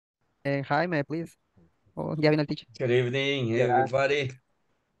Jaime, please. Oh, ya vino el teacher. Good evening, everybody.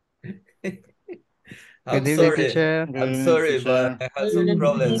 I'm Good evening, sorry. teacher. Good I'm evening, sorry, but teacher. I had some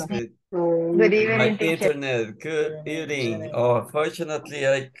problems Good with my evening, teacher. internet. Good evening. Oh, fortunately,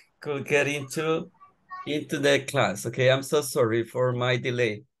 I could get into the class. Okay, I'm so sorry for my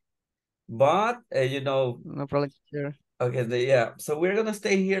delay. But No problem, teacher. okay, yeah. So we're gonna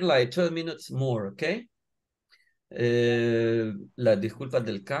stay here like 12 minutes more, okay? Las disculpas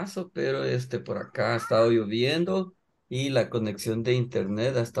del caso, pero por acá ha estado lloviendo y la conexión de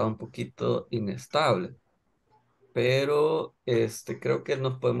internet ha estado un poquito inestable. Pero creo que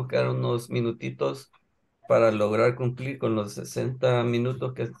nos podemos quedar unos minutitos para lograr cumplir con los 60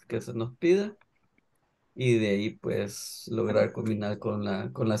 minutos que se nos pida y de ahí pues lograr culminar con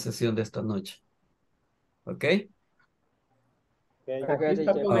la sesión de esta noche. ¿Ok? Aquí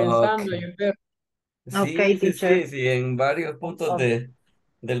está Ok. comenzando a llover. Sí, Okay, sí, teacher. sí, sí, en varios puntos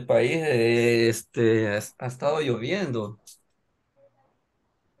del país ha estado lloviendo.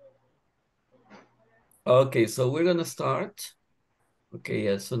 Okay, so we're gonna start, okay,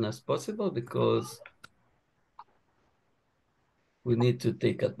 as soon as possible because we need to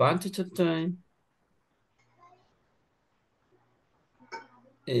take advantage of time.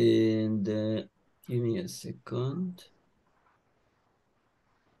 And give me a second.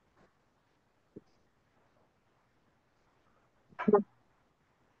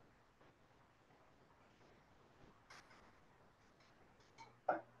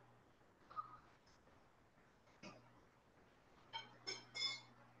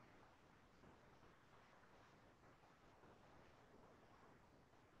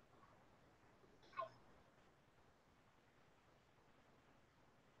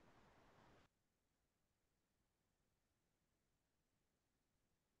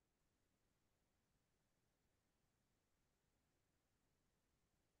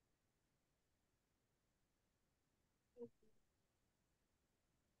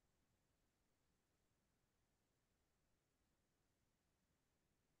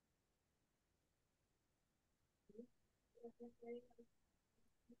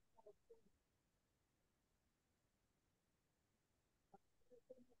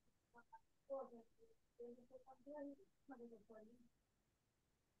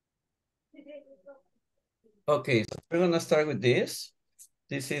 Okay, so we're gonna start with this.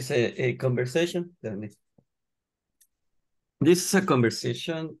 This is a conversation. This is a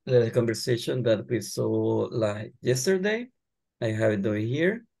conversation, the conversation that we saw like yesterday. I have it over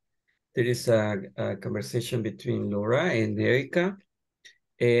here. There is a conversation between Laura and Erica.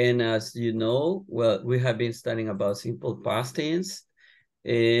 And as you know, well, we have been studying about simple past tense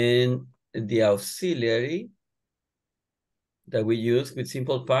and the auxiliary that we use with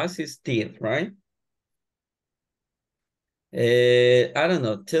simple past is did, right? I don't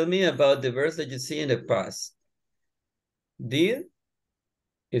know. Tell me about the verbs that you see in the past. Did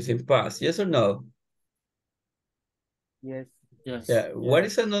is in past, yes or no? Yes. Yes. Yeah. What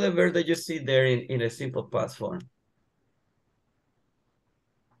is another verb that you see there in a simple past form?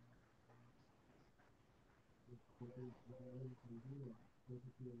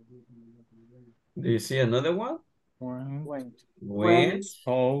 Do you see another one? Went. Went.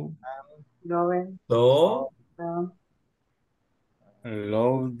 So, So.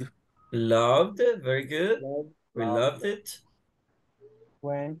 load. Loved. Very good. We loved it.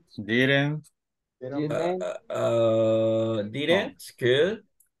 Didn't. Didn't. Good.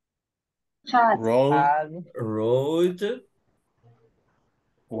 Rolled. Rode.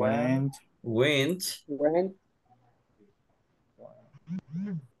 Went. Went.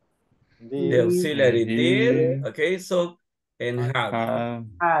 The auxiliary did. Did. Okay, so and have.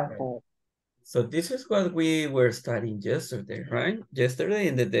 Have. So this is what we were studying yesterday, right? Yesterday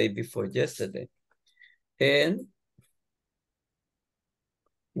and the day before yesterday. And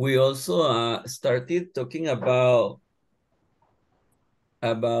we also started talking about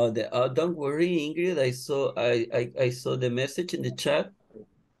the don't worry, Ingrid. I saw the message in the chat.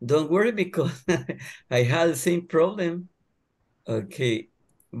 Don't worry because I had the same problem. Okay,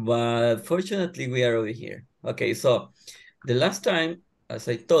 but fortunately we are over here. Okay, so the last time, as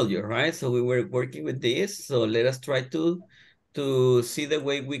I told you, right? So we were working with this. So let us try to see the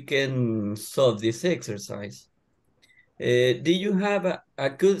way we can solve this exercise. Do you have a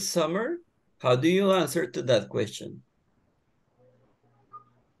good summer? How do you answer to that question?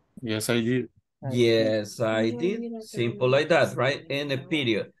 Yes, I did. Yes, I did. Simple like that, right? In a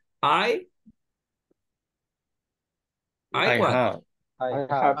period. I I what? have.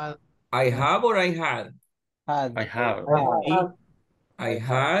 I have or I had? I have. I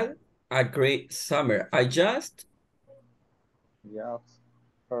had a great summer. I just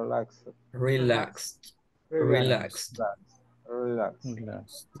Relaxed. Relaxed. Relaxed. Relaxed.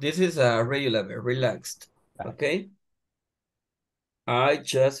 Relaxed. This is a regular verb, relaxed. Okay? I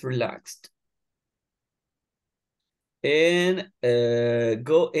just relaxed. And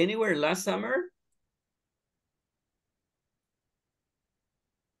go anywhere last summer?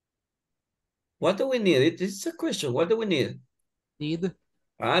 What do we need? This is a question. What do we need? Did.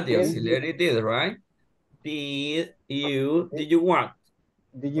 The auxiliary did, right? Did you what?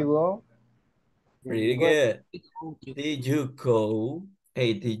 Did you go? Pretty good. Did you go?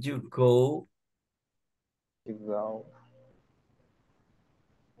 Hey, did you go? Did you go?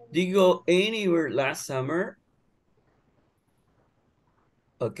 Did you go anywhere last summer?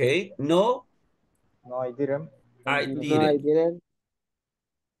 Okay. No, No, I didn't. I Did you? didn't.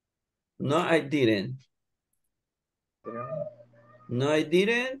 No, I didn't. No, I didn't. Didn't. No, I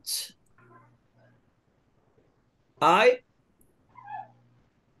didn't. I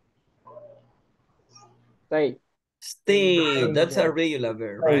Stay. stayed. That's a regular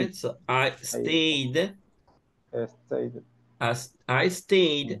verb, right? So I stayed. Stayed. As I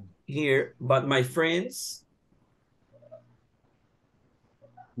stayed here, but my friends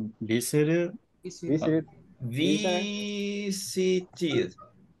Visited. Visited. visited.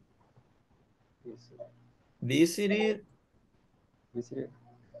 Visited. Visited.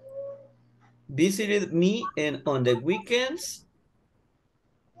 Visited me, and on the weekends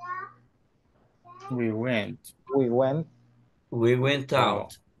We went. We went. we went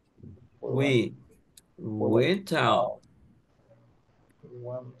out. We went out. We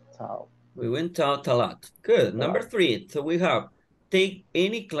went out. We went out a lot. Good. Number 3. So we have take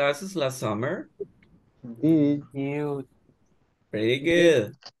any classes last summer. Did You. Very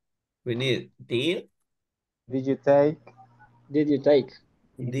good. We need did. Did you take? Did you take?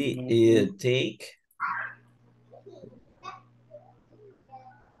 Did you take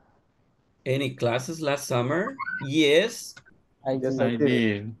any classes last summer? Yes. Yes, I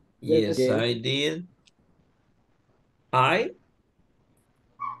did. Yes, did. I did. I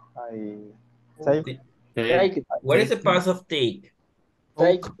take. Take it. What is the past of take?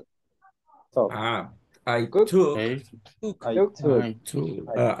 Take. So I Cook. took. Take. I Cook. took. I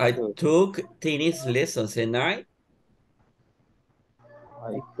took. I took tennis lessons, and I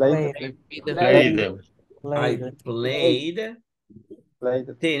Played. Played them. I played played.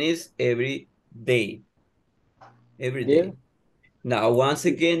 tennis every day. Every Did. day. Now, once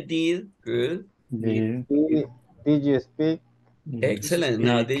again, did. Good. Did. Did you speak? Excellent.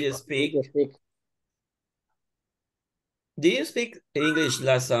 Now, did you Did speak? you speak? Did you speak English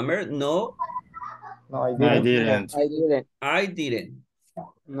last summer? No, No, I I didn't. didn't. I didn't. I didn't.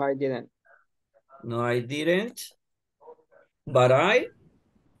 No, I didn't. No, I didn't. But I.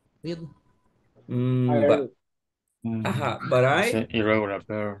 Did. But It's an irregular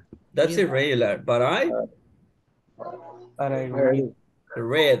verb. that's irregular. But I But I Heard.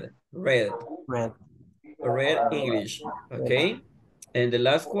 read read. English. Okay. And the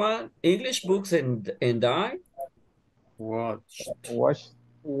last one, English books, and I Watched. Watched.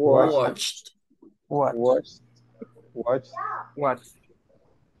 watched What? Watched. What? What?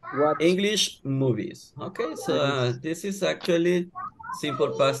 English movies. Okay, so this is actually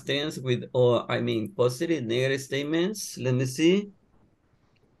simple past tense with, positive, negative statements. Let me see.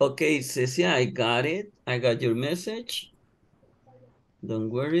 Okay, Cecia, I got it. I got your message. Don't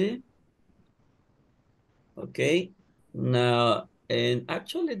worry. Okay, now, and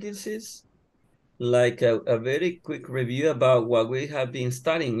actually this is like a very quick review about what we have been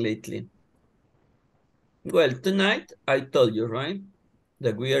studying lately. Well, tonight I told you, right,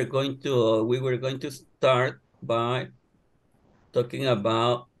 that we were going to start by talking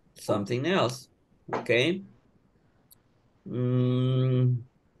about something else, okay?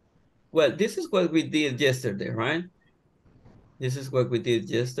 Well, this is what we did yesterday, right? This is what we did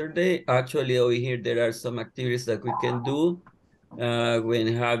yesterday. Actually, over here, there are some activities that we can do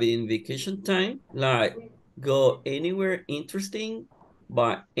when having vacation time, like go anywhere interesting,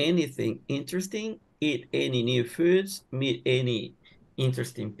 buy anything interesting, eat any new foods, meet any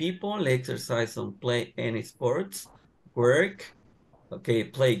interesting people, exercise and play any sports, work, okay,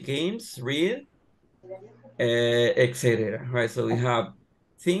 play games, read, etc. Right? So we have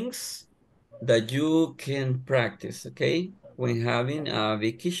things that you can practice, okay, when having a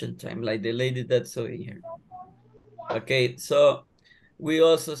vacation time, like the lady that's over here. Okay, so we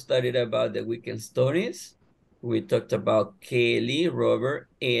also studied about the weekend stories. We talked about Kelly, Robert,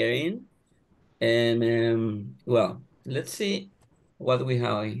 Erin, and well, let's see what we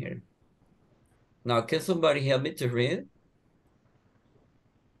have in here. Now, can somebody help me to read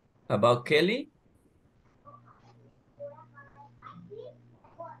about Kelly?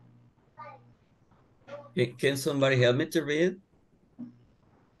 Can somebody help me to read?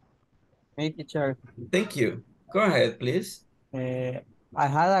 Hey, teacher. Thank you. Go ahead, please. I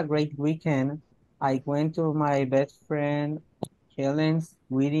had a great weekend. I went to my best friend Helen's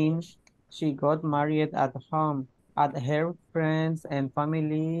wedding. She got married at home. At her friends and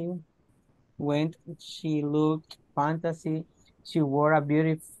family went. She looked fantasy. She wore a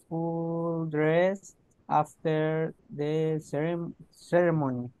beautiful dress after the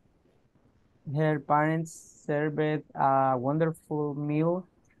ceremony. Her parents served a wonderful meal.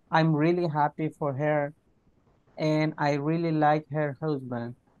 I'm really happy for her, and I really like her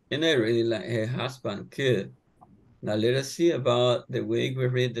husband. And I really like her husband. Good. Now let us see about the way we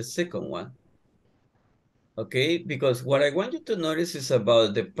read the second one. Okay, because what I want you to notice is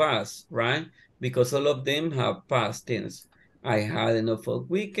about the past, right? Because all of them have past tense. I had an awful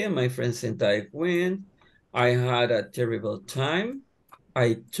weekend. My friends and I went. I had a terrible time.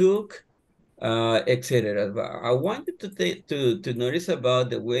 I took, etc. I want you to notice about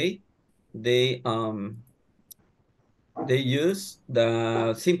the way they use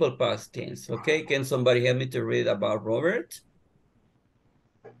the simple past tense. Okay, can somebody help me to read about Robert?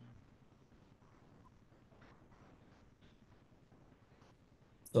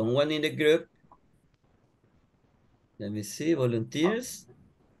 Someone in the group? Let me see, volunteers.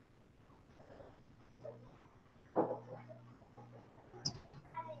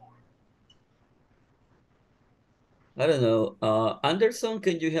 I don't know. Anderson,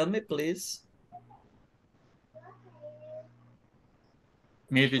 can you help me, please?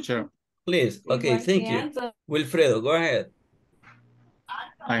 Me, teacher. Please. Okay, thank you. Wilfredo, go ahead.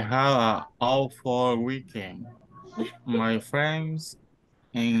 I had an awful weekend. My friends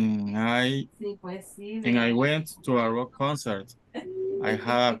and I went to a rock concert. I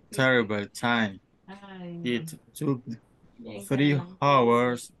had a terrible time. It took 3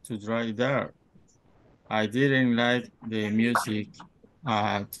 hours to drive there. I didn't like the music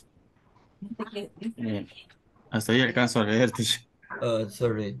at... hasta ahí alcanzo a leer, teacher.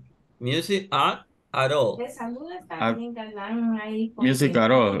 Sorry. Music at all. Music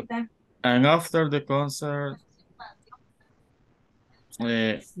at all. And after the concert,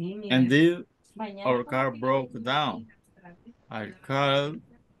 indeed, our car broke down. I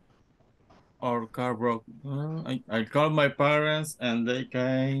called my parents and they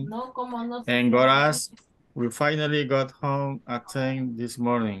came and got us. We finally got home at 10 this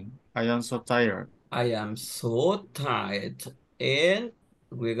morning. I am so tired. I am so tired. And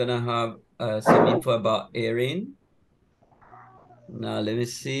we're gonna have some info about Erin. Now let me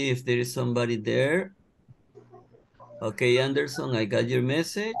see if there is somebody there. Okay, Anderson, I got your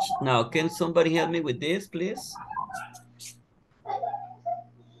message. Now, can somebody help me with this, please?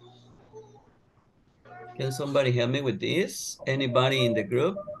 Can somebody help me with this? Anybody in the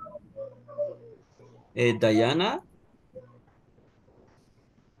group? Diana?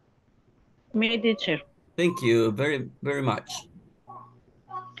 Me, teacher. Thank you very, very much.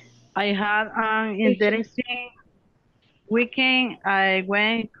 I had an interesting weekend. I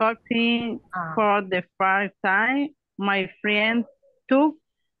went shopping for the first time. My friend took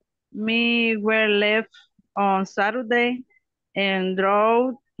me were left on Saturday and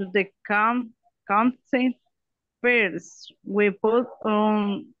drove to the campsite first. We put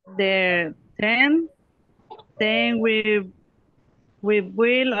on the tent, then we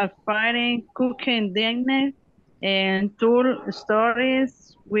built a fire, cooking dinner, and told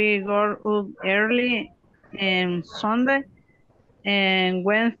stories. We got up early and Sunday and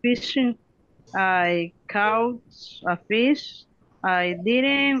went fishing. I caught a fish. I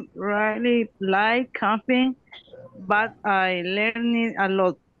didn't really like camping, but I learned a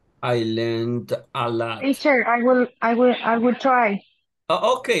lot. I learned a lot. Teacher, I will try.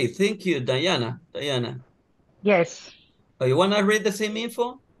 Oh, okay, thank you, Diana. Yes. Oh, you want to read the same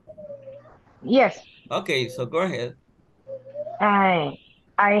info? Yes. Okay, so go ahead. I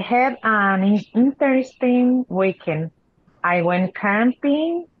had an interesting weekend. I went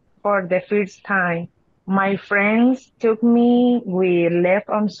camping for the first time. My friends took me. We left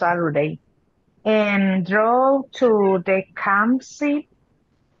on Saturday and drove to the campsite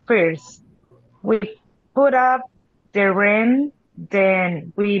first. We put up the tent,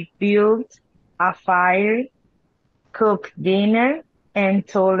 then we built a fire, cooked dinner, and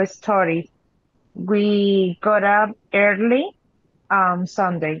told stories. We got up early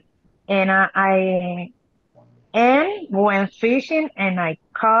Sunday, and I went fishing, and I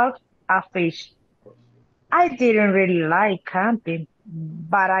caught a fish. I didn't really like camping,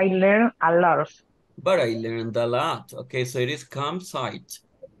 but I learned a lot. But I learned a lot. Okay, so it is campsite.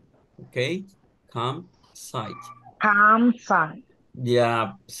 Okay, campsite. Campsite.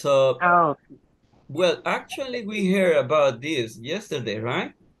 Yeah, so Oh, Well, actually, we heard about this yesterday,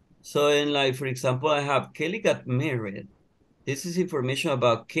 right? So in like, for example, I have Kelly got married. This is information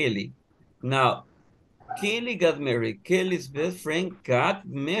about Kelly. Now, Kelly got married. Kelly's best friend got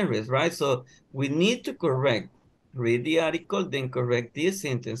married, right? So we need to correct. Read the article, then correct these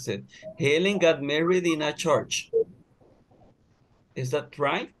sentences. Helen got married in a church. Is that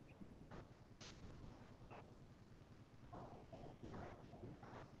right?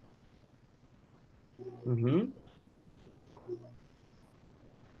 Mm-hmm.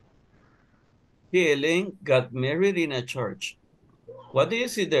 Helen got married in a church. What do you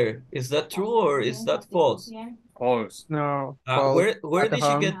see there? Is that true or is that false? False. No, false. Where At did she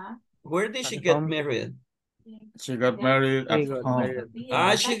home. get At get home. married? She got married She at got home. married.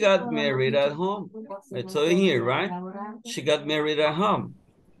 She got married at home. It's over here, right? She got married at home.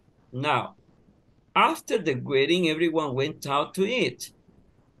 Now, after the wedding, everyone went out to eat.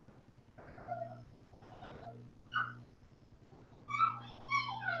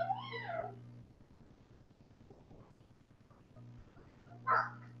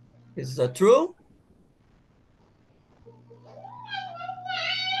 Is that true?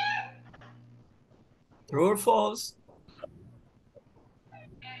 True or false?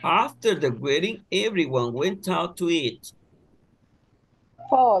 After the wedding, everyone went out to eat.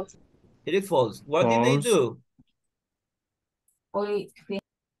 False. It is false. What did they do? What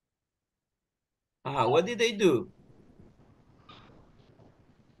did they do?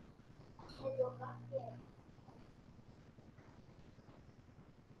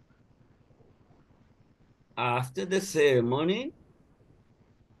 After the ceremony,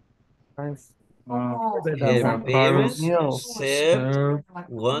 Nice. Her her Wonderful parents meal. served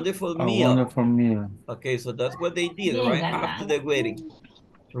wonderful a meal. wonderful meal. Okay, so that's what they did, right? After the wedding.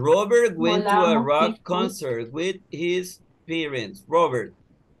 Robert went to a rock concert with his parents. Robert.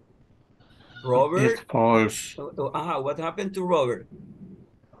 It's false. What happened to Robert?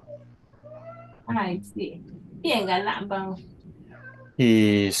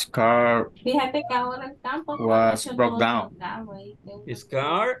 His car was broke down. His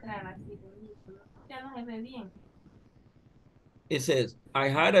car? It says, I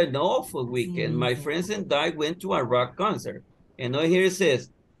had an awful weekend. My friends and I went to a rock concert. And now here it says,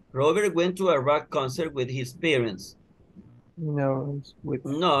 Robert went to a rock concert with his parents. No,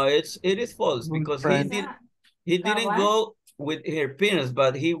 it is false because he didn't go with her parents,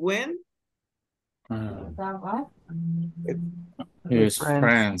 but he went His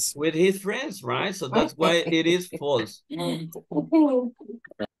friends. with his friends, right? So that's why it is false.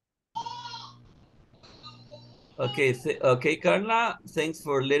 Okay, okay, Carla, thanks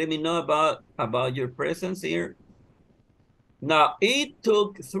for letting me know about your presence here. Now, it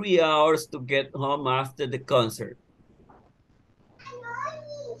took 3 hours to get home after the concert.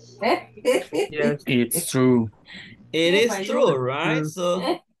 Yes. It's true. It is true, right?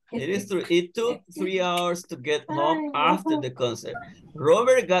 So it is true. It took 3 hours to get home after the concert.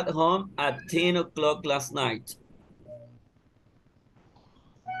 Robert got home at 10 o'clock last night.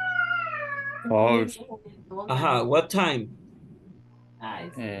 False. What time?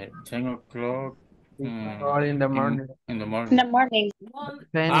 10 o'clock. Or in the morning. In the morning. In the morning.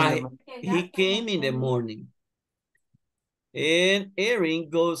 10 in the morning. He came in the morning. And Erin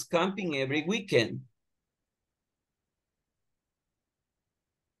goes camping every weekend.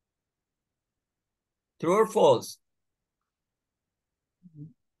 True or false?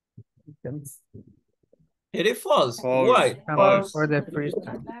 It is false. False. Why? False. For the first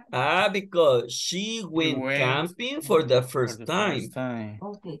time. Because she went camping for the first time.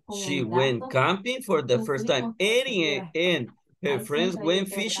 She went camping for the first time. Erin and her friends went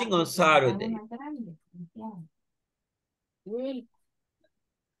fishing on Saturday. Will,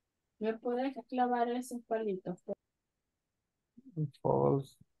 ¿me puedes clavar esos palitos?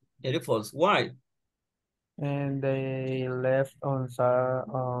 False. It is false. Why? And they left on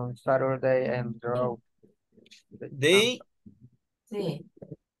Saturday and drove. They? Sí.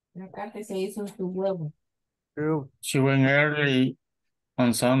 La carne se hizo en su huevo. True. She went early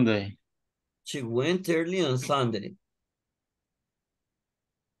on Sunday. She went early on Sunday.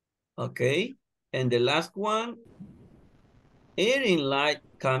 Okay. And the last one, Erin liked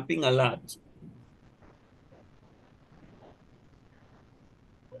camping a lot.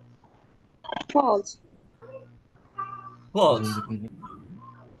 False. False.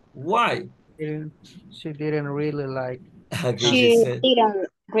 Why? She didn't really like. Okay, She didn't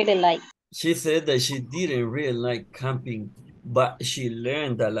really like. She said that she didn't really like camping, but she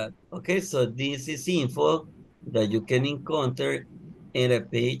learned a lot. Okay, so this is info that you can encounter in a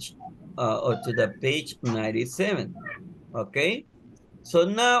page or to the page 97. Okay, So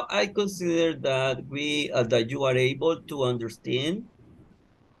now I consider that that you are able to understand,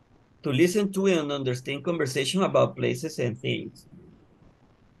 to listen to and understand conversation about places and things.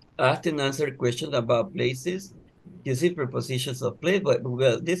 Ask and answer questions about places using prepositions of place. But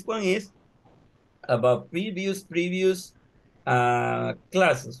well, this one is about previous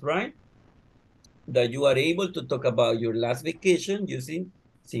classes, right? That you are able to talk about your last vacation using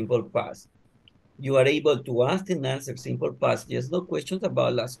simple past. You are able to ask and answer simple past. There's no questions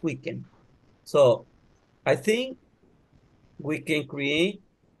about last weekend. So I think we can create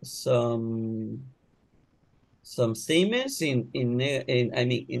some statements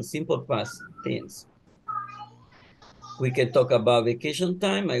in simple past tense. We can talk about vacation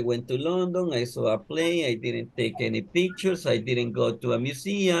time. I went to London. I saw a play. I didn't take any pictures. I didn't go to a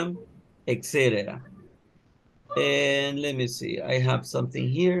museum, etc. And let me see. I have something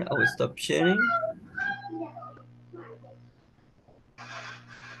here. I will stop sharing.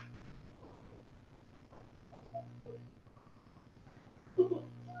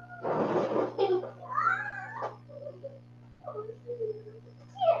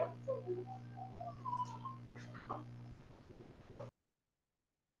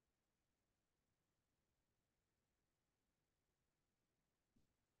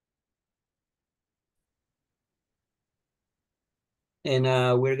 And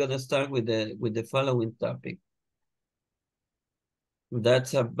we're gonna start with the following topic.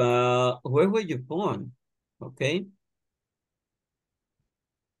 That's about where were you born? Okay.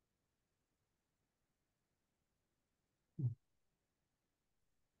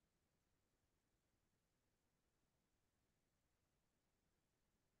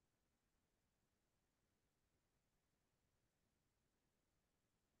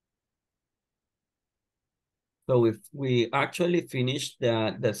 So if we actually finished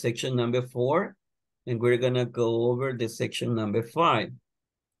the section number 4, and we're gonna go over the section number 5.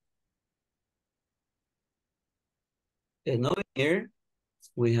 And over here,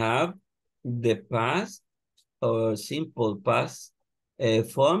 we have the past or simple past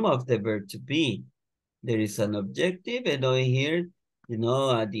form of the verb to be. There is an objective, and over here,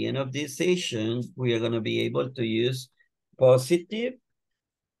 at the end of this session, we are going to be able to use positive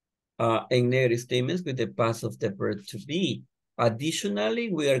and negative statements with the past of the verb to be.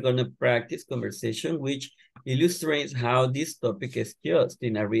 Additionally, we are going to practice conversation which illustrates how this topic is used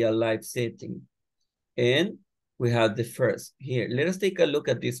in a real life setting. And we have the first here. Let us take a look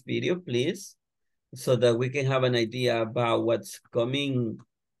at this video, please, so that we can have an idea about what's coming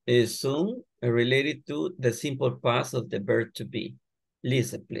soon related to the simple past of the verb to be.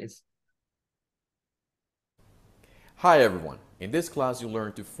 Listen, please. Hi everyone. In this class, you'll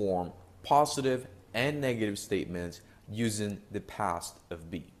learn to form positive and negative statements using the past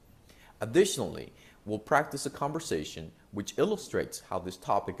of be. Additionally, we'll practice a conversation which illustrates how this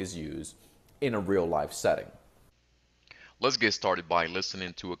topic is used in a real-life setting. Let's get started by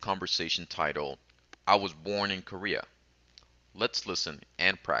listening to a conversation titled, I was born in Korea. Let's listen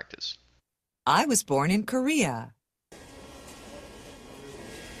and practice. I was born in Korea.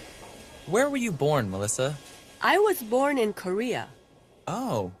 Where were you born, Melissa? I was born in Korea.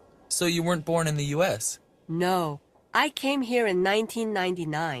 Oh, so you weren't born in the U.S.? No, I came here in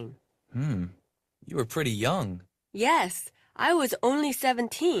 1999. You were pretty young. Yes, I was only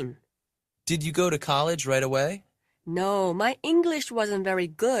 17. Did you go to college right away? No, my English wasn't very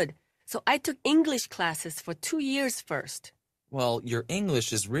good, so I took English classes for 2 years first. Well, your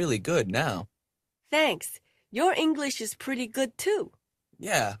English is really good now. Thanks. Your English is pretty good too.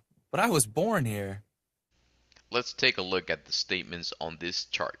 Yeah, but I was born here. Let's take a look at the statements on this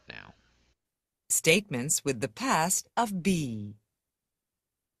chart now. Statements with the past of be.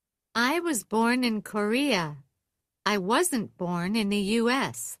 I was born in Korea. I wasn't born in the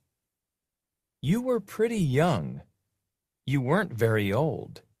U.S. You were pretty young. You weren't very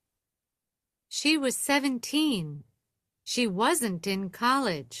old. She was 17. She wasn't in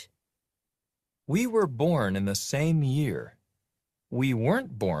college. We were born in the same year. We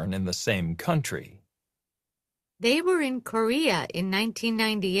weren't born in the same country. They were in Korea in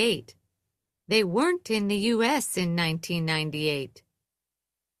 1998. They weren't in the U.S. in 1998.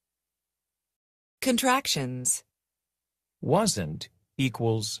 Contractions. Wasn't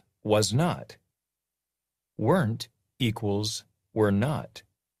equals was not. Weren't equals were not.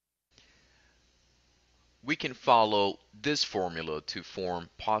 We can follow this formula to form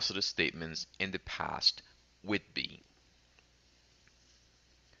positive statements in the past with be.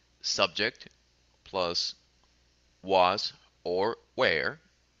 Subject plus was or were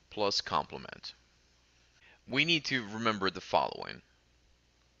plus complement. We need to remember the following.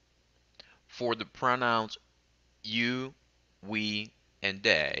 For the pronouns you, we, and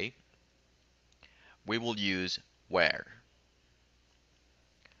day, we will use where.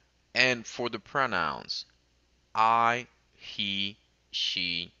 And for the pronouns I, he,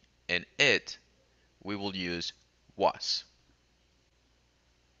 she, and it, we will use was.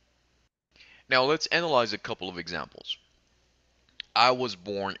 Now let's analyze a couple of examples. I was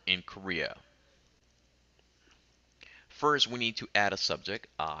born in Korea. First, we need to add a subject,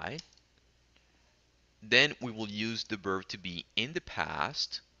 I. Then we will use the verb to be in the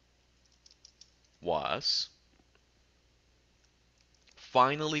past, was.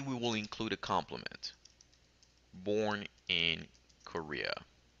 Finally, we will include a complement, born in Korea.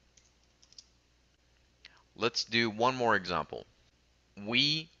 Let's do one more example.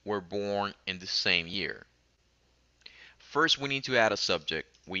 We were born in the same year. First, we need to add a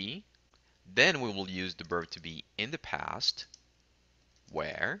subject, we. Then we will use the verb to be in the past,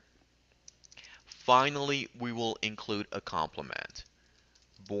 where. Finally, we will include a complement,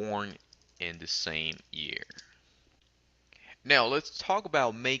 born in the same year. Now, let's talk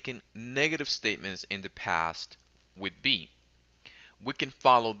about making negative statements in the past with be. We can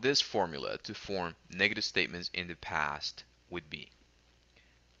follow this formula to form negative statements in the past with be.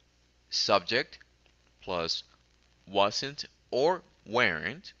 Subject plus wasn't or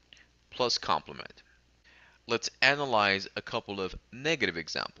weren't plus complement. Let's analyze a couple of negative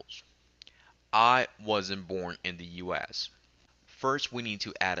examples. I wasn't born in the US. First, we need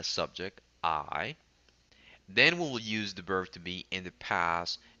to add a subject, I. Then we will use the verb to be in the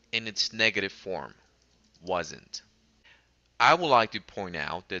past in its negative form, wasn't. I would like to point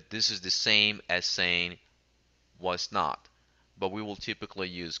out that this is the same as saying was not, but we will typically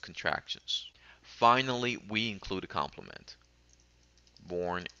use contractions. Finally, we include a complement,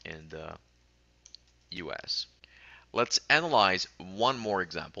 born in the US. Let's analyze one more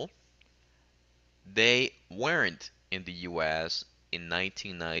example. They weren't in the US in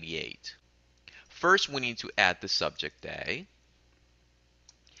 1998. First, we need to add the subject they.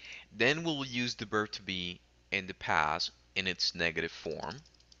 Then we will use the verb to be in the past in its negative form,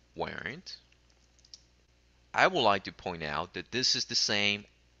 weren't. I would like to point out that this is the same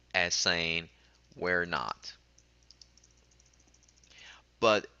as saying were not,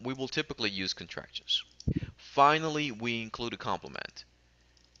 but we will typically use contractions. Finally, we include a complement,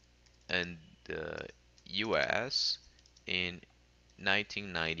 and the US in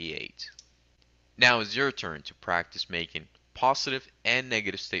 1998. Now it's your turn to practice making positive and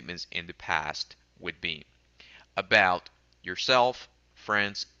negative statements in the past with be about yourself,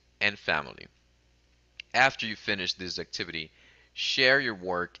 friends, and family. After you finish this activity, share your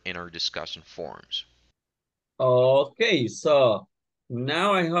work in our discussion forums. Okay, so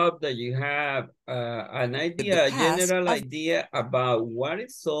now I hope that you have an idea, a general idea about what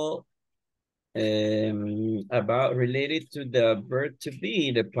is so about related to the verb to be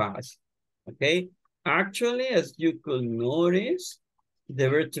in the past. Okay, actually, as you could notice, the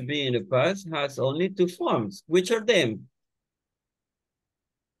verb to be in the past has only two forms. Which are them?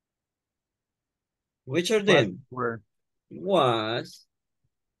 Which are them? Where? Was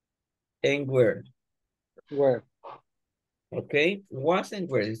and were. Where? Okay, was and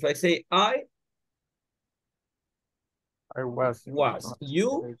were. If I say I was.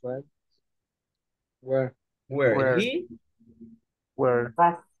 You Where? were. He Where?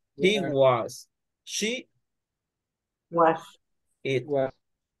 He was. She Was. It Was.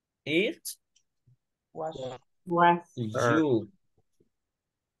 It Was. You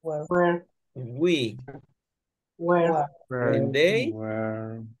Where. We Where. and they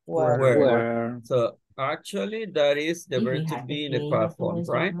Where. So actually that is the verb to be in the past form,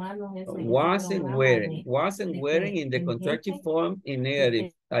 right? Wasn't wearing. Wasn't wearing in the contractive form in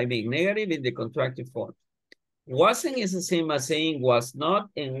negative. I mean negative in the contractive form. Wasn't is the same as saying was not,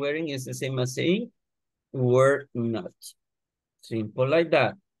 and wearing is the same as saying were not. Simple like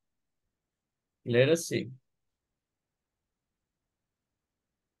that. Let us see.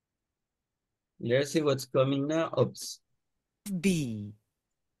 Let's see what's coming now. Oops. B.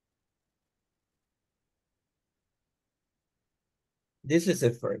 This is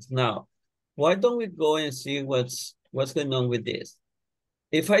the first. Now, why don't we go and see what's going on with this?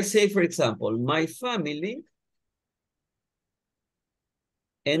 If I say, for example, my family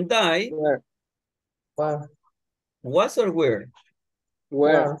and I was or were?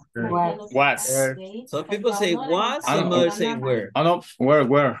 Where? Was. Some people say was, some others say were. Oh, no, where?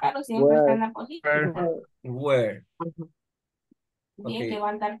 Where. Tiene que Okay. va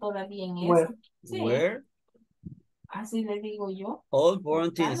a andar todavía en eso. Sí. Where? Así le digo yo. All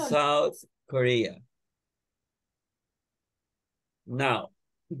born in South Korea. Now,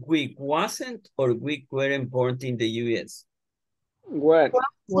 we wasn't or we weren't born in the US. Where?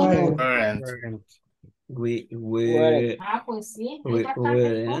 Weren't. We Where? Pues sí, we hay bastantes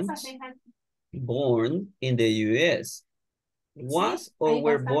weren't cosas, fíjate. born in the US. Was Sí, or hay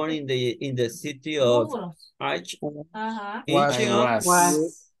were born bastantes in the city of rubros. Ajá. I Incheon?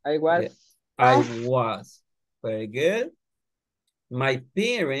 was. I was. Yeah, I was. Very good. My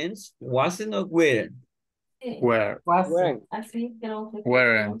parents wasn't or weren't. Sí. Were. When? Así creo que.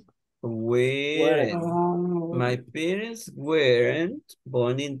 Weren't. Weren't. My parents weren't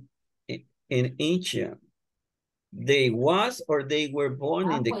born in Incheon. They was or they were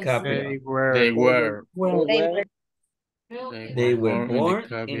born in the Pues sí. capital. They They were. were. Creo que They were Born in the born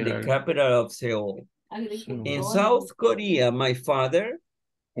in the capital. capital of Seoul. In agricultores. South Korea, my father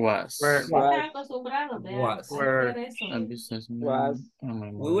Was. Sí, Was. están acostumbrados, vea, a was. hacer eso. A businessman. Was.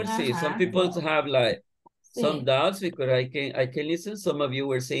 We will see. Some Ajá. people have like some Sí. doubts because I can listen. Some of you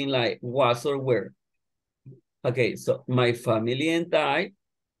were saying like was or were. Okay, so my family and I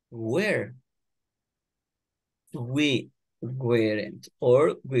were. We weren't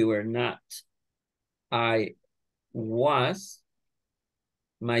or we were not. I was.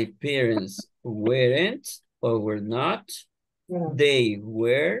 My parents weren't or were not. They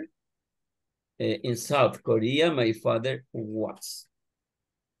were. In South Korea, my father was.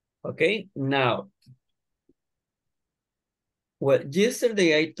 Okay, now, well,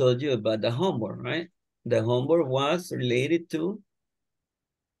 yesterday I told you about the homework, right? The homework was related to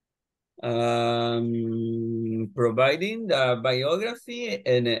providing the biography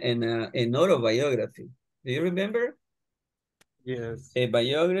and an autobiography. Do you remember? Yes. A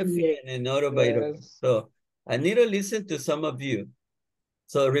biography and an autobiography. Yes. So I need to listen to some of you.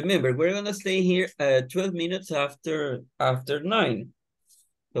 So remember, we're gonna stay here 12 minutes after 9.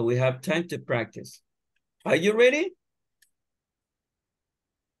 So we have time to practice. Are you ready?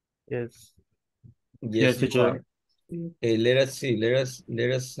 Yes. Yes, you teacher. are. Let us see. Let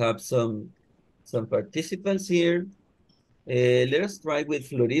us have some participants here. Let us try with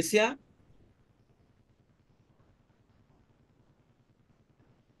Floricia.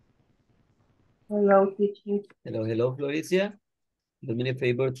 Hello, teacher. Hello, Floricia. Do me a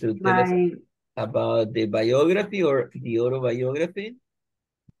favor to tell us about the biography or the autobiography.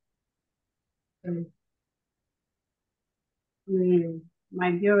 My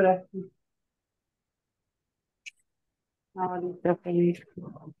biography. Ahorita feliz.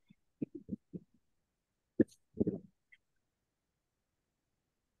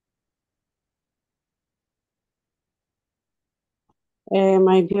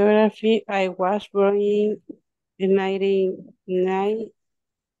 My biography, I was born in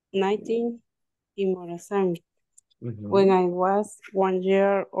 1919 in Morazán. When I was 1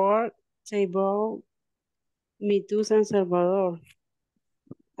 year old, they brought me to San Salvador.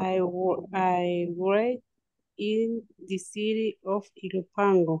 I worked in the city of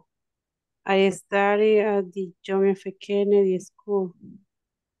Ilopango. I studied at the John F. Kennedy School.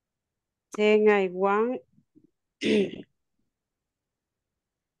 Then I went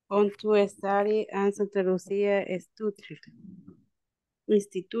on to study at Santa Lucia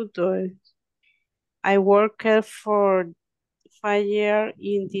Instituto. I worked for 5 years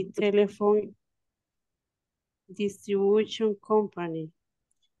in the telephone distribution company.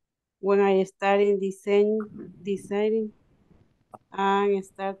 When I started designing and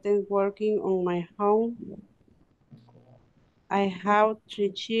started working on my home, I have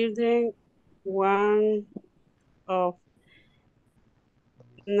 3 children, one of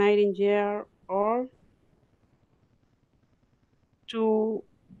 19 years old, 2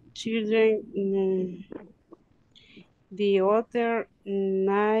 children, the other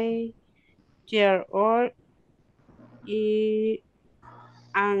 9-year-old,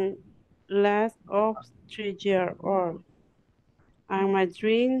 and last of 3-year-old. And my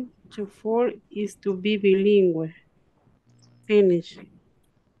dream to full is to be bilingual. Finish.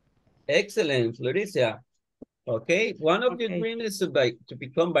 Excellent, Floricia. Okay, one of your dreams is to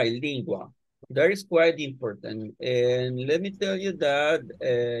become bilingual. That is quite important. And let me tell you that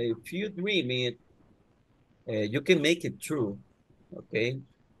if you dream it, you can make it true. Okay,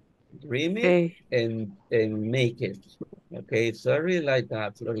 dream it and make it. Okay, so I really like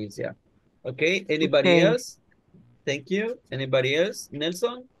that, Floricia. Okay, anybody else? Thank you. Anybody else?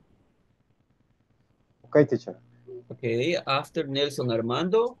 Nelson? Okay, teacher. Okay, after Nelson,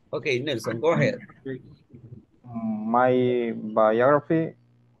 Armando. Okay, Nelson, go ahead. My biography.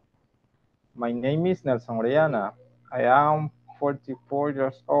 My name is Nelson Orellana. I am 44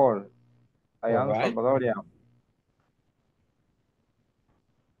 years old. I am Salvadorian.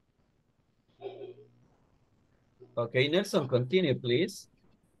 Okay, Nelson, continue, please.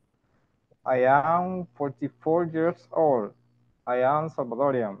 I am 44 years old. I am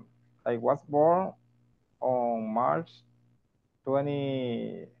Salvadorian. I was born on March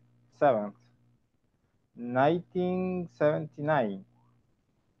 27th, 1979.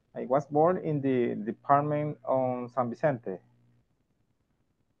 I was born in the department on San Vicente.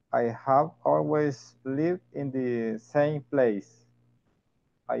 I have always lived in the same place.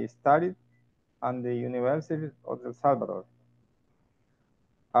 I studied at the University of El Salvador.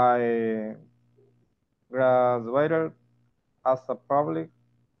 I graduated as a public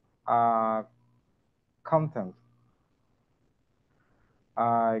accountant.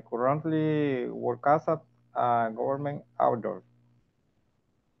 I currently work as a government auditor.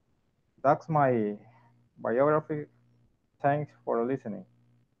 That's my biography. Thanks for listening.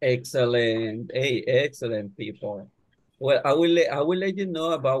 Excellent. Hey, excellent people. Well, I will let you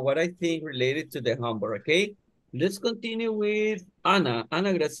know about what I think related to the homework, okay? Let's continue with Ana,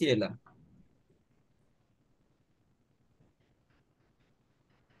 Ana Graciela.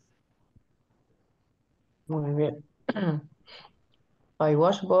 Muy bien. I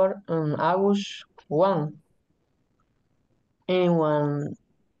was born on August 1 in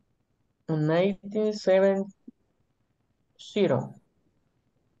 1970.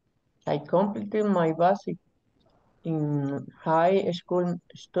 I completed my basic in high school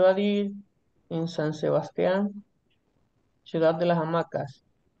studies in San Sebastián, Ciudad de las Hamacas,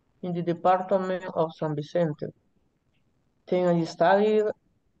 in the department of San Vicente. Then I studied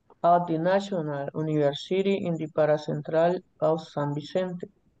at the National University in the Paracentral of San Vicente,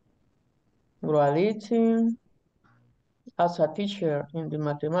 graduating as a teacher in the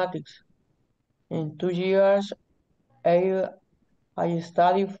mathematics. In 2 years, I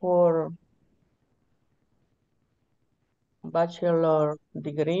studied for bachelor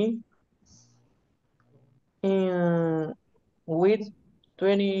degree in with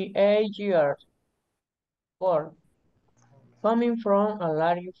 28 years old, coming from a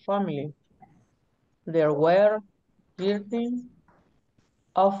large family. There were 13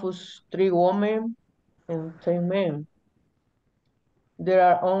 of us, 3 women and 10 men. There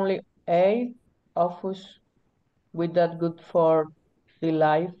are only 8 of us with that good for the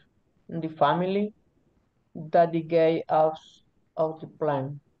life in the family that the gay us of the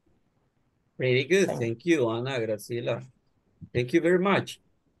plan. Pretty good. Thank you, Ana Graciela. Thank you very much.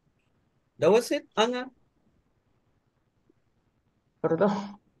 That was it, Ana?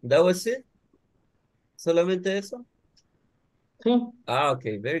 Perdón. That was it? ¿Solamente eso? Sí. Ah,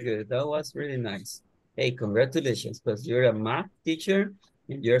 okay, very good. That was really nice. Hey, congratulations, because you're a math teacher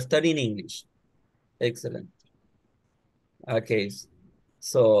and you're studying English. Excellent. Okay,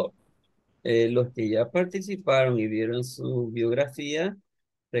 so los que ya participaron y vieron su biografía,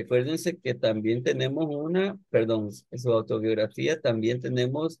 recuérdense que también tenemos su autobiografía, también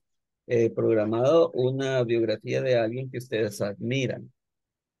tenemos programado una biografía de alguien que ustedes admiran.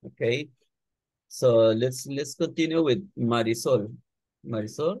 Okay, so let's continue with Marisol.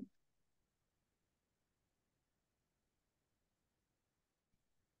 Marisol.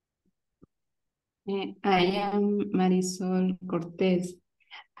 I am Marisol Cortez.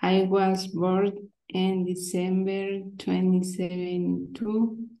 I was born in December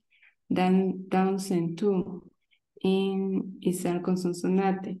 2002 in Izarco,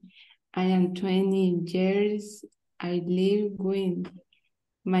 Sonsonate. I am 20 years. I live with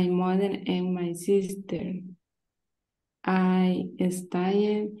my mother and my sister. I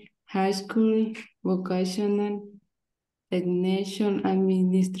studied high school, vocational, technician,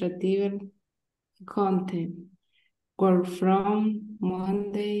 administrative content. Work from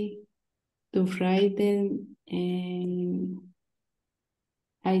Monday to Friday, and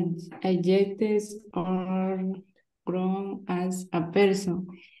I just or grown as a person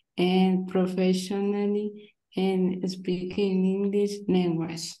and professionally and speaking English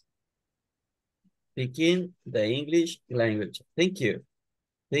language. Speaking the English language. Thank you.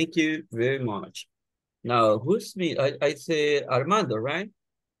 Thank you very much. Now, who's me? I say Armando, right?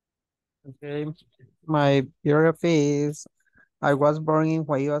 Okay. My biography is I was born in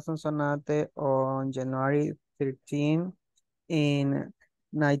Guayua, Sonsonate on January 13 in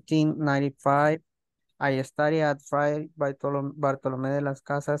 1995. I studied at Fray Bartolomé de las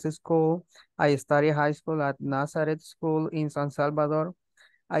Casas School. I studied high school at Nazareth School in San Salvador.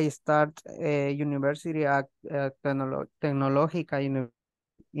 I start university at Tecnológica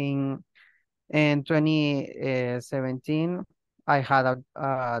in 2017. I had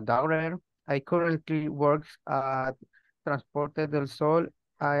a daughter. I currently work at Transporte del Sol.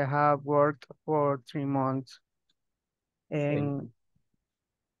 I have worked for 3 months. And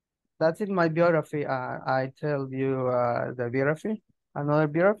that's it, my biography. I tell you the biography, another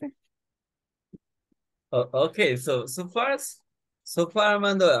biography. Okay, so far So far,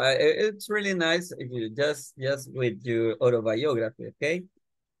 Armando, it's really nice if you just with your autobiography, okay?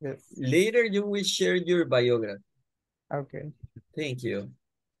 Yes. Later, you will share your biography. Okay. Thank you.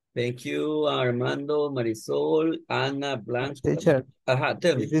 Thank you, Armando, Marisol, Ana, Blanca. Teacher,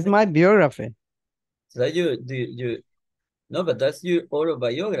 Tell me. this is my biography. So no, but that's your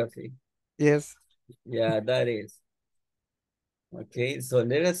autobiography. Yes. Yeah, that is. Okay, so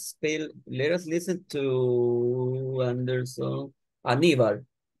let us listen to Anderson, Aníbal.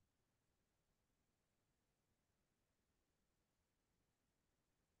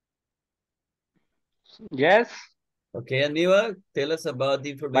 Yes. Okay, Aníbal, tell us about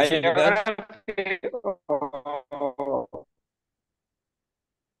the information you got.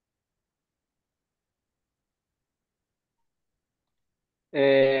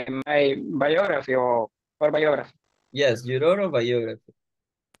 My biography or biography. Yes, your autobiography.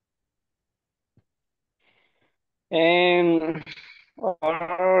 Or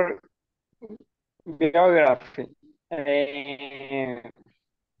biography. Uh,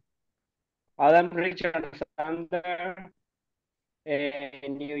 Adam Richard Sander,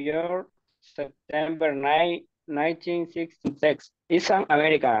 New York, September 9, 1966. Is an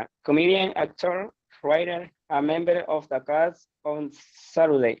American comedian, actor, writer, a member of the cast on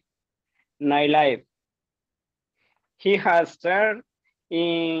Saturday Night Live. He has starred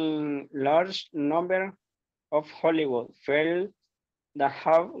in large number of Hollywood films that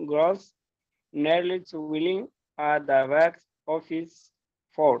have grossed nearly $2 billion at the box office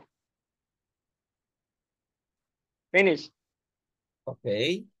for. Finish.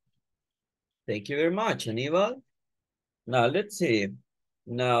 Okay. Thank you very much, Aníbal. Now, let's see.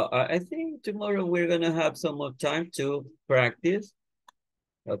 Now, I think tomorrow we're going to have some more time to practice,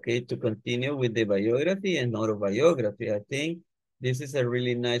 okay, to continue with the biography and autobiography. I think this is a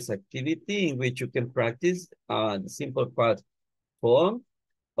really nice activity in which you can practice the simple past form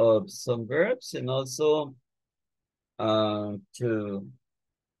of some verbs and also to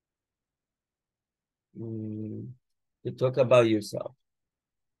talk about yourself.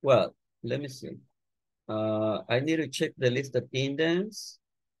 Well, let me see. I need to check the list of indents.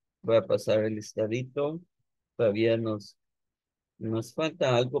 Voy a pasar el listadito. Todavía nos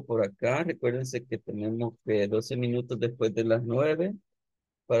falta algo por acá. Recuérdense que tenemos 12 minutos después de las 9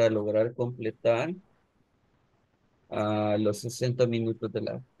 para lograr completar los 60 minutos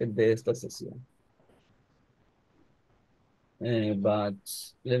de esta sesión. But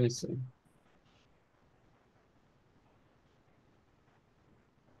let me see.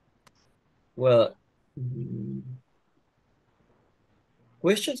 Well,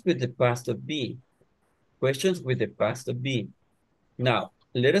 questions with the past of be. Questions with the past of be. Now,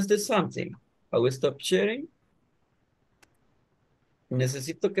 let us do something. I will stop sharing.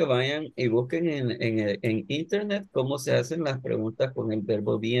 Necesito que vayan y busquen en internet cómo se hacen las preguntas con el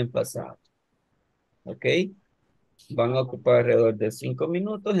verbo be en pasado. ¿Ok? Van a ocupar alrededor de 5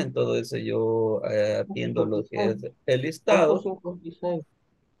 minutos. En todo eso yo atiendo lo que es el listado.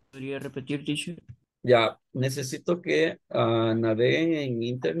 ¿Podría repetir, teacher? Ya, necesito que naveguen en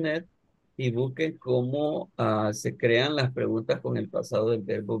internet y busquen cómo se crean las preguntas con el pasado del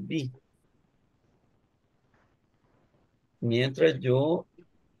verbo be. Mientras yo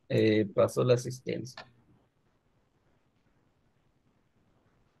paso la asistencia.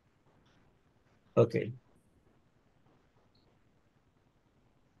 Ok.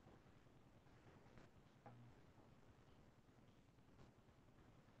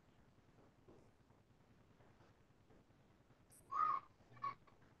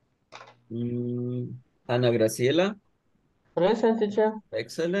 Ana Graciela. Present, teacher.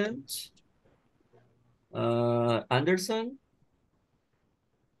 Excellent. Anderson.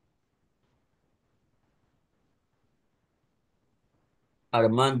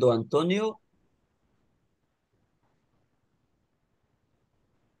 Armando Antonio.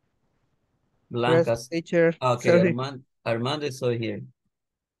 Blanca. Teacher. Okay, Armando is over here.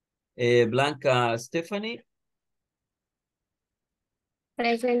 Blanca Stephanie.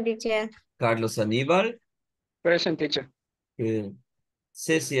 Present, teacher. Carlos Aníbal. Present, teacher.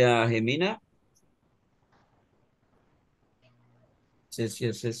 Cecia Gemina.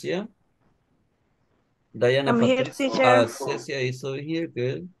 Cecia. Diana I'm here, Patricia. teacher. Cecia is over here.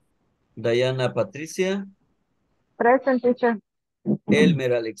 Good. Diana Patricia. Present, teacher.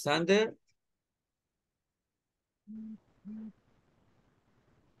 Elmer Alexander.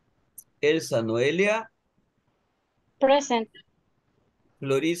 Elsa Noelia. Present.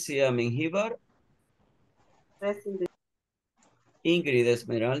 Floricia Mengíbar. Present. Ingrid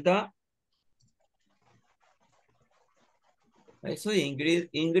Esmeralda. Ahí soy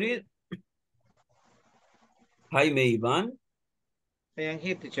Ingrid. Jaime Iván. I am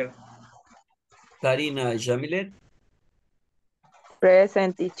here, teacher. Karina Jamilet.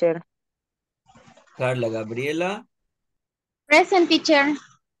 Present, teacher. Carla Gabriela. Present, teacher.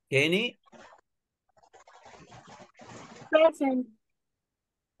 Kenny. Present.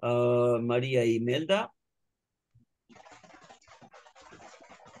 María Imelda.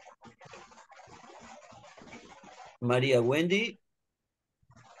 María Wendy.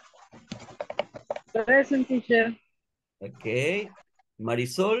 Present, teacher. Okay.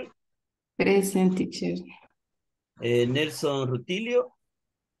 Marisol. Present, teacher. Nelson Rutilio.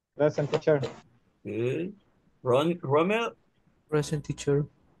 Present, teacher. Good. Romel. Present, teacher.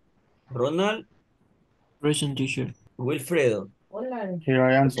 Ronald. Present, teacher. Wilfredo. Here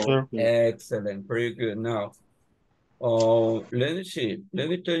I am, sir. Excellent. Very good. Now, let me see. Let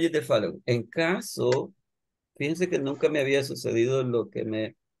me tell you the following. En caso, fíjense que nunca me había sucedido lo que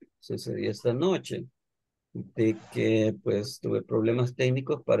me sucedió esta noche, de que pues tuve problemas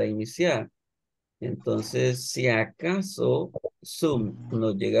técnicos para iniciar. Entonces, si acaso Zoom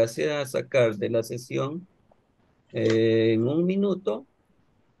nos llegase a sacar de la sesión en un minuto,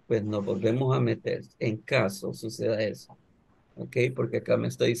 pues nos volvemos a meter, en caso suceda eso. ¿Ok? Porque acá me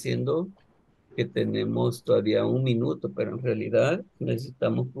está diciendo que tenemos todavía un minuto, pero en realidad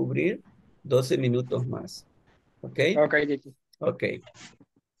necesitamos cubrir 12 minutos más. ¿Ok? Okay, teacher. Ok.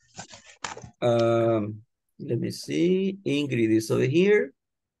 Let me see. Ingrid is over here.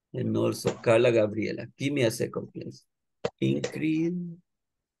 And also Carla Gabriela. Give me a second, please. Ingrid.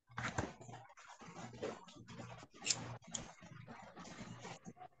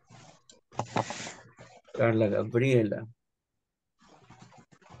 Carla Gabriela.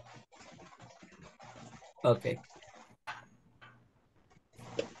 Okay.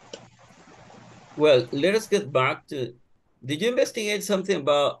 Well, let us get back to, did you investigate something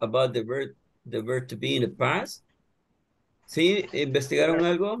about the verb to be in the past? ¿Sí? ¿Investigaron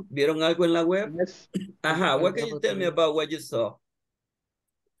algo? ¿Vieron algo en la web? Yes. Ajá, what can you tell me about what you saw?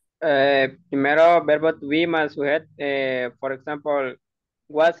 Primero, verbo to be más sujeto. For example,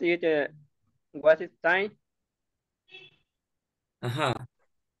 was it time? Ajá.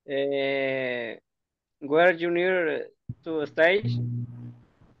 Were you near to stage?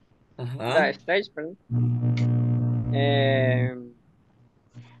 Ajá. The stage, pardon.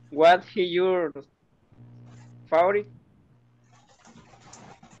 Was he your favorite?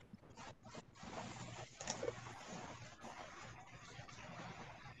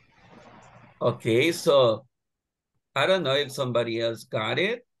 Okay, so I don't know if somebody else got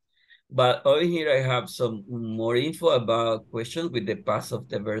it, but over here I have some more info about questions with the past of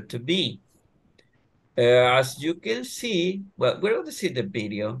the verb to be. As you can see, well, we're going to see the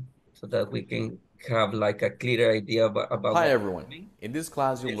video so that we can have like a clear idea about Hi everyone. In this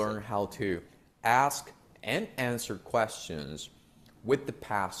class you'll learn how to ask and answer questions with the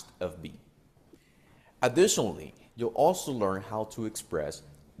past of be. Additionally, you'll also learn how to express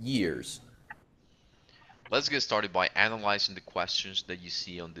years. Let's get started by analyzing the questions that you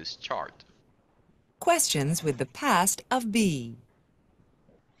see on this chart. Questions with the past of be.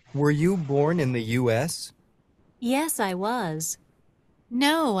 Were you born in the U.S.? Yes, I was.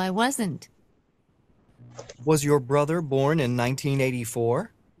 No, I wasn't. Was your brother born in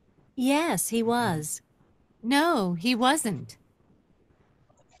 1984? Yes, he was. No, he wasn't.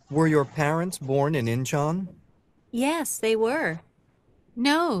 Were your parents born in Incheon? Yes, they were.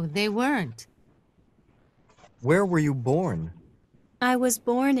 No, they weren't. Where were you born? I was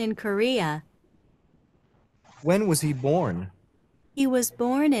born in Korea. When was he born? He was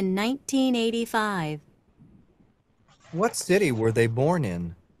born in 1985. What city were they born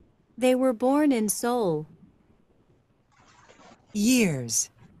in? They were born in Seoul. Years.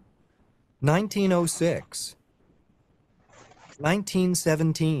 1906.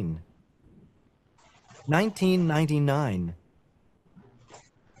 1917. 1999.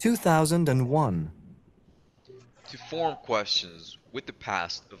 2001. To form questions with the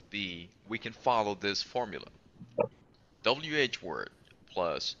past of be, we can follow this formula. WH word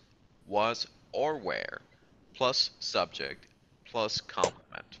plus was or where plus subject plus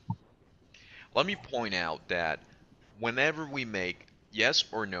complement. Let me point out that whenever we make yes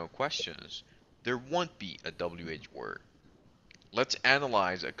or no questions, there won't be a WH word. Let's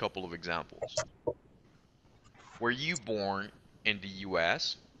analyze a couple of examples. Were you born in the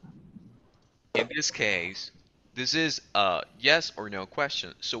US? In this case, this is a yes or no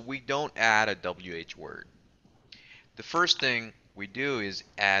question, so we don't add a WH word. The first thing we do is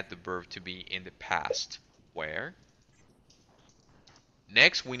add the verb to be in the past, where.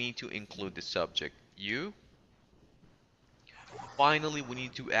 Next, we need to include the subject, you. Finally, we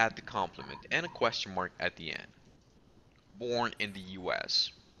need to add the complement and a question mark at the end. born in the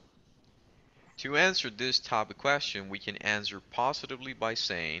US? To answer this type of question, we can answer positively by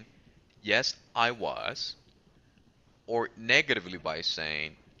saying, yes, I was, or negatively by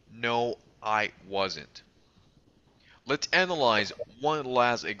saying, no, I wasn't. Let's analyze one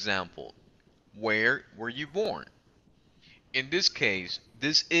last example. Where were you born? In this case,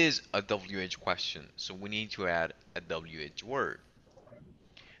 this is a WH question, so we need to add a WH word.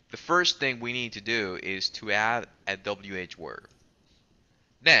 The first thing we need to do is to add a WH word.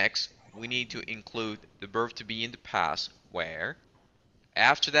 Next, we need to include the verb to be in the past, where.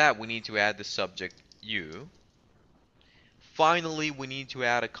 After that, we need to add the subject, you. Finally, we need to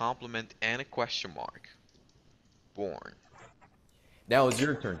add a complement and a question mark. Born. Now it's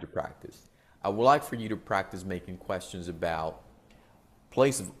your turn to practice. I would like for you to practice making questions about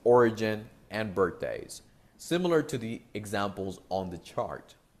place of origin and birthdays, similar to the examples on the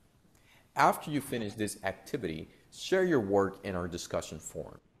chart. After you finish this activity, share your work in our discussion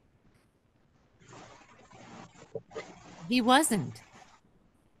forum. He wasn't.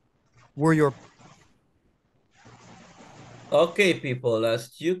 Were your Okay, people,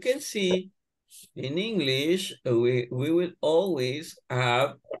 as you can see, in English, we will always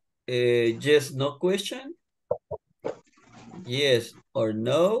have a yes, no question, yes or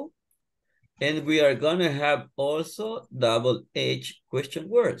no, and we are gonna have also double H question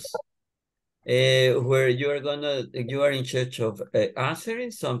words, where you are in charge of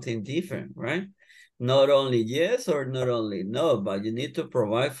answering something different, right? Not only yes or not only no, but you need to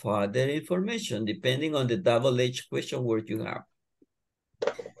provide further information depending on the double H question word you have.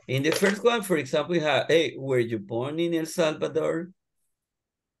 In the first one, for example, you have, hey, were you born in El Salvador?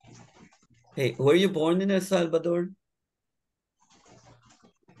 Hey, were you born in El Salvador?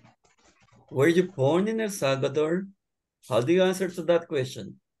 Were you born in El Salvador? How do you answer to that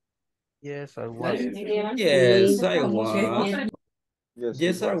question? Yes, I was. Yes, I was.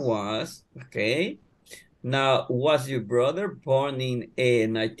 Yes, I was. Okay. Now, was your brother born in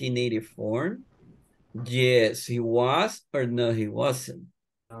 1984? Yes, he was, or no, he wasn't.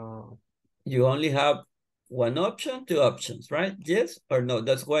 No. You only have one option, two options, right? Yes or no.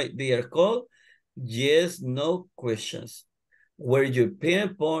 That's why they are called yes, no questions. Were your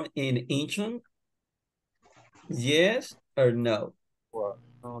parents born in Incheon? Yes or no?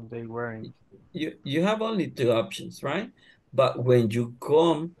 No, they weren't. You have only two options, right? But when you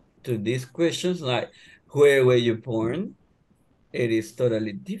come to these questions like, where were you born? It is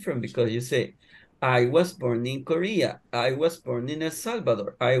totally different because you say, I was born in Korea. I was born in El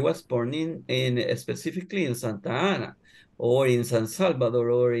Salvador. I was born in specifically in Santa Ana or in San Salvador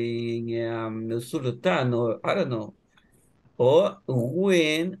or in Surután or I don't know. Or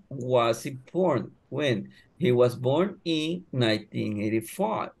when was he born? When? He was born in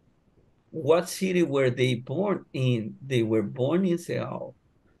 1985. What city were they born in? They were born in Seattle.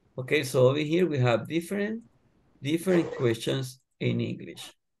 Okay, so over here we have different questions in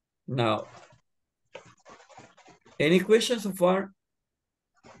English. Now, any questions so far?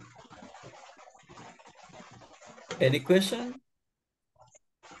 Any question?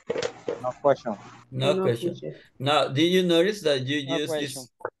 No question. No question. Now, did you notice that you No use question.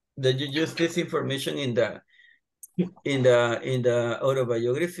 this information in the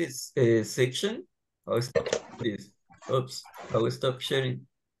autobiography section? I'll stop this. Oops, I will stop sharing.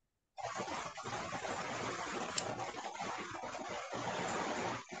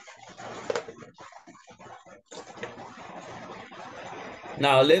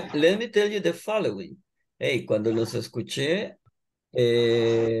 Now, let me tell you the following. Hey, cuando los escuché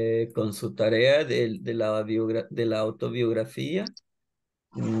con su tarea de la autobiografía,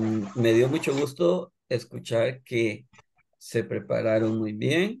 me dio mucho gusto escuchar que se prepararon muy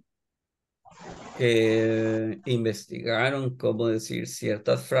bien, que investigaron cómo decir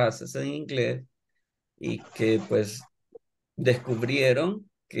ciertas frases en inglés y que pues descubrieron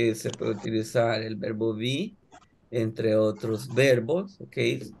que se puede utilizar el verbo be, entre otros verbos, ¿ok?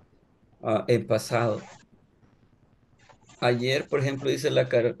 En pasado. Ayer, por ejemplo, hice la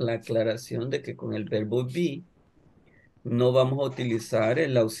aclaración de que con el verbo be no vamos a utilizar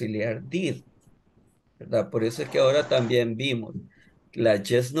el auxiliar did, ¿verdad? Por eso es que ahora también vimos la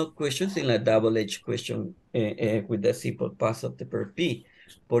yes no questions y la double H question with the simple past of the verb be,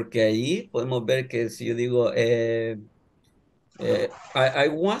 porque ahí podemos ver que si yo digo I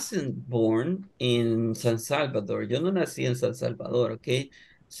wasn't born in San Salvador, yo no nací en San Salvador, ¿ok?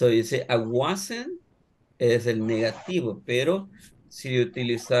 So you say I wasn't es el negativo, pero si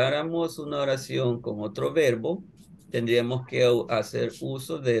utilizáramos una oración con otro verbo, tendríamos que hacer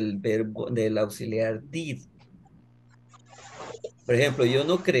uso del verbo, del auxiliar did. Por ejemplo, yo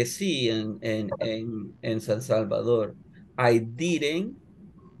no crecí en San Salvador. I didn't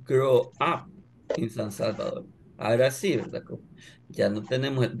grow up in San Salvador. Ahora sí, ¿verdad? Ya no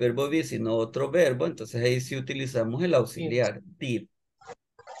tenemos el verbo be, sino otro verbo, entonces ahí sí utilizamos el auxiliar, did.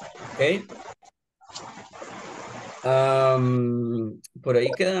 ¿Ok? Por ahí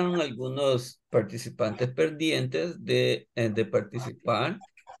quedaron algunos participantes pendientes de participar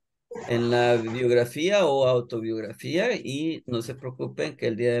en la biografía o autobiografía y no se preocupen que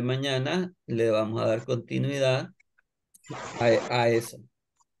el día de mañana le vamos a dar continuidad a eso.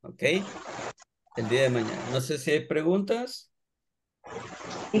 ¿Ok? El día de mañana. No sé si hay preguntas.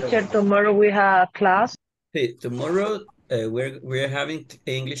 Teacher, tomorrow we have class. Sí, tomorrow we're having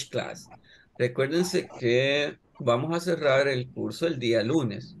English class. Recuérdense que vamos a cerrar el curso el día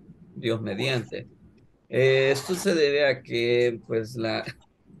lunes, Dios mediante. Esto se debe a que pues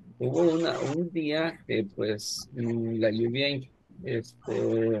hubo un día que pues la lluvia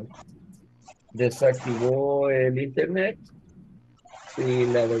desactivó el internet y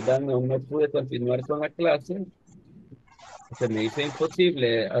la verdad no pude continuar con la clase. Se me hizo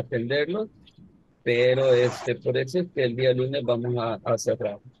imposible atenderlo, pero por eso es que el día lunes vamos a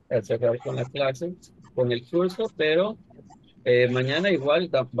cerrar con la clase, con el curso, pero mañana igual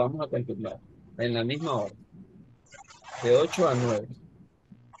vamos a continuar en la misma hora, de 8 a 9.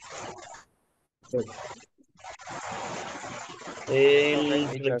 Okay,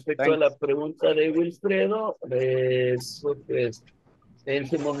 teacher. Respecto a Thanks. la pregunta de Wilfredo, pues, en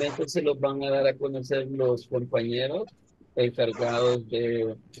su momento se los van a dar a conocer los compañeros encargados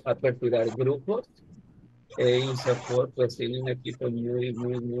de aperturar grupos. ISSS pues tiene un equipo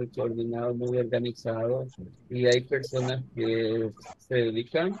muy coordinado, muy organizado y hay personas que se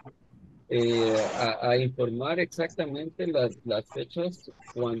dedican a informar exactamente las fechas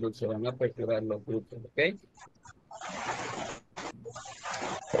cuando se van a aperturar los grupos, ¿ok?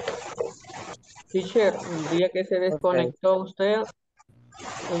 Teacher, el día que se Okay. desconectó usted,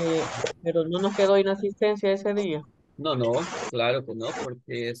 pero no nos quedó inasistencia ese día. No, claro que no,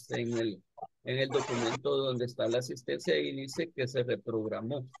 porque es en el documento donde está la asistencia y dice que se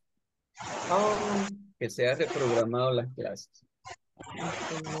reprogramó, Oh, que se ha reprogramado las clases.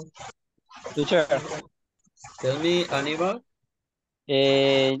 Teacher, Tell me, Aníbal.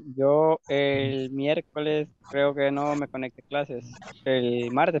 yo el miércoles creo que no me conecté a clases.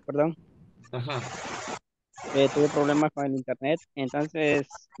 El martes, perdón. Ajá. Tuve problemas con el internet, entonces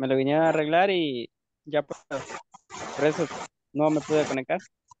me lo vinieron a arreglar y ya pues, por eso no me pude conectar.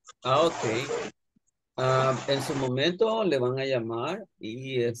 Ok. En su momento le van a llamar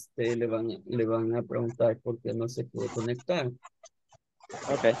y le van a preguntar por qué no se pudo conectar.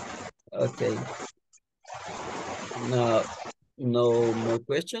 Okay. Ok. No, no more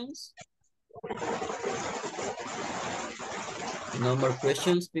questions. No more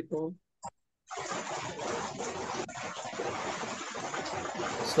questions, people.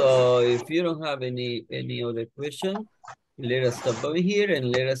 So if you don't have any other question, let us stop over here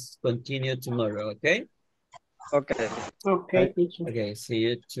and let us continue tomorrow, okay? Okay. okay, teacher. Okay, see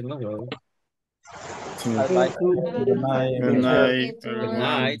you tomorrow. Bye bye. Good night, Good everyone.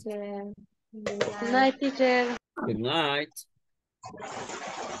 night. Good night, teacher. Good night.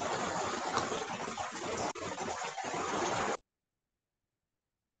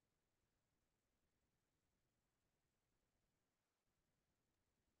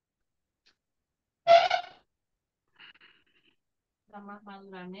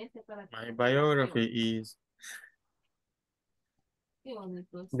 My biography is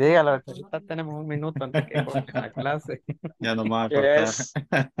Dígalo, que ahorita tenemos un minuto antes que corte la clase. ya no me va a cortar. Yes.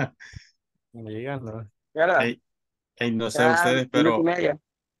 Díganlo. Ya, Hey, hey, no sé ya, ustedes, minuto y pero medio.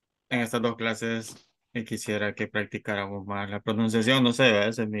 en estas dos clases quisiera que practicáramos más la pronunciación. No sé,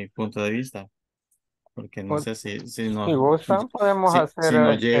 ese es mi punto de vista, porque no Pues, sé si si gustan, podemos hacer si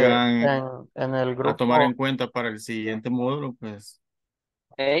nos llegan en el a tomar en grupo. cuenta para el siguiente módulo,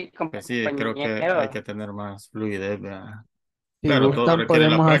 Hey, pues sí, creo que hay compañero, que tener más fluidez, ¿verdad? Si Claro, todo gustan, requiere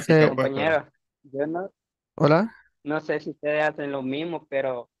la podemos práctica, hacer. pues, pero compañero, yo Hola. no sé si ustedes hacen lo mismo,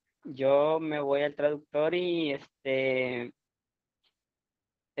 pero yo me voy al traductor y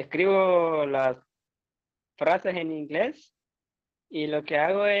escribo las frases en inglés y lo que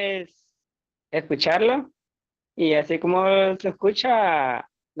hago es escucharlo y así como se escucha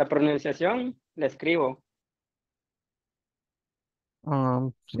la pronunciación, la escribo.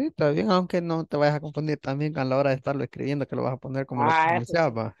 Sí, está bien, aunque no te vayas a confundir también a la hora de estarlo escribiendo, que lo vas a poner como lo Eso sí.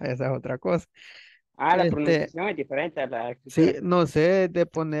 pronunciaba. Esa es otra cosa. La Este, pronunciación es diferente a la sí, escritura. no sé, de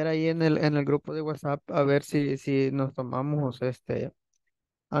poner ahí en el grupo de WhatsApp a ver si nos tomamos,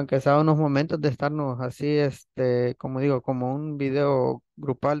 aunque sea unos momentos de estarnos así, como digo, como un video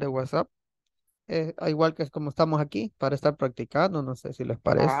grupal de WhatsApp, igual que es como estamos aquí, para estar practicando, no sé si les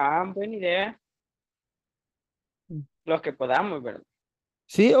parece. Buena idea. Los que podamos, ¿verdad?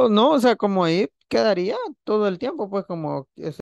 Sí o no, o sea, como ahí quedaría todo el tiempo, pues como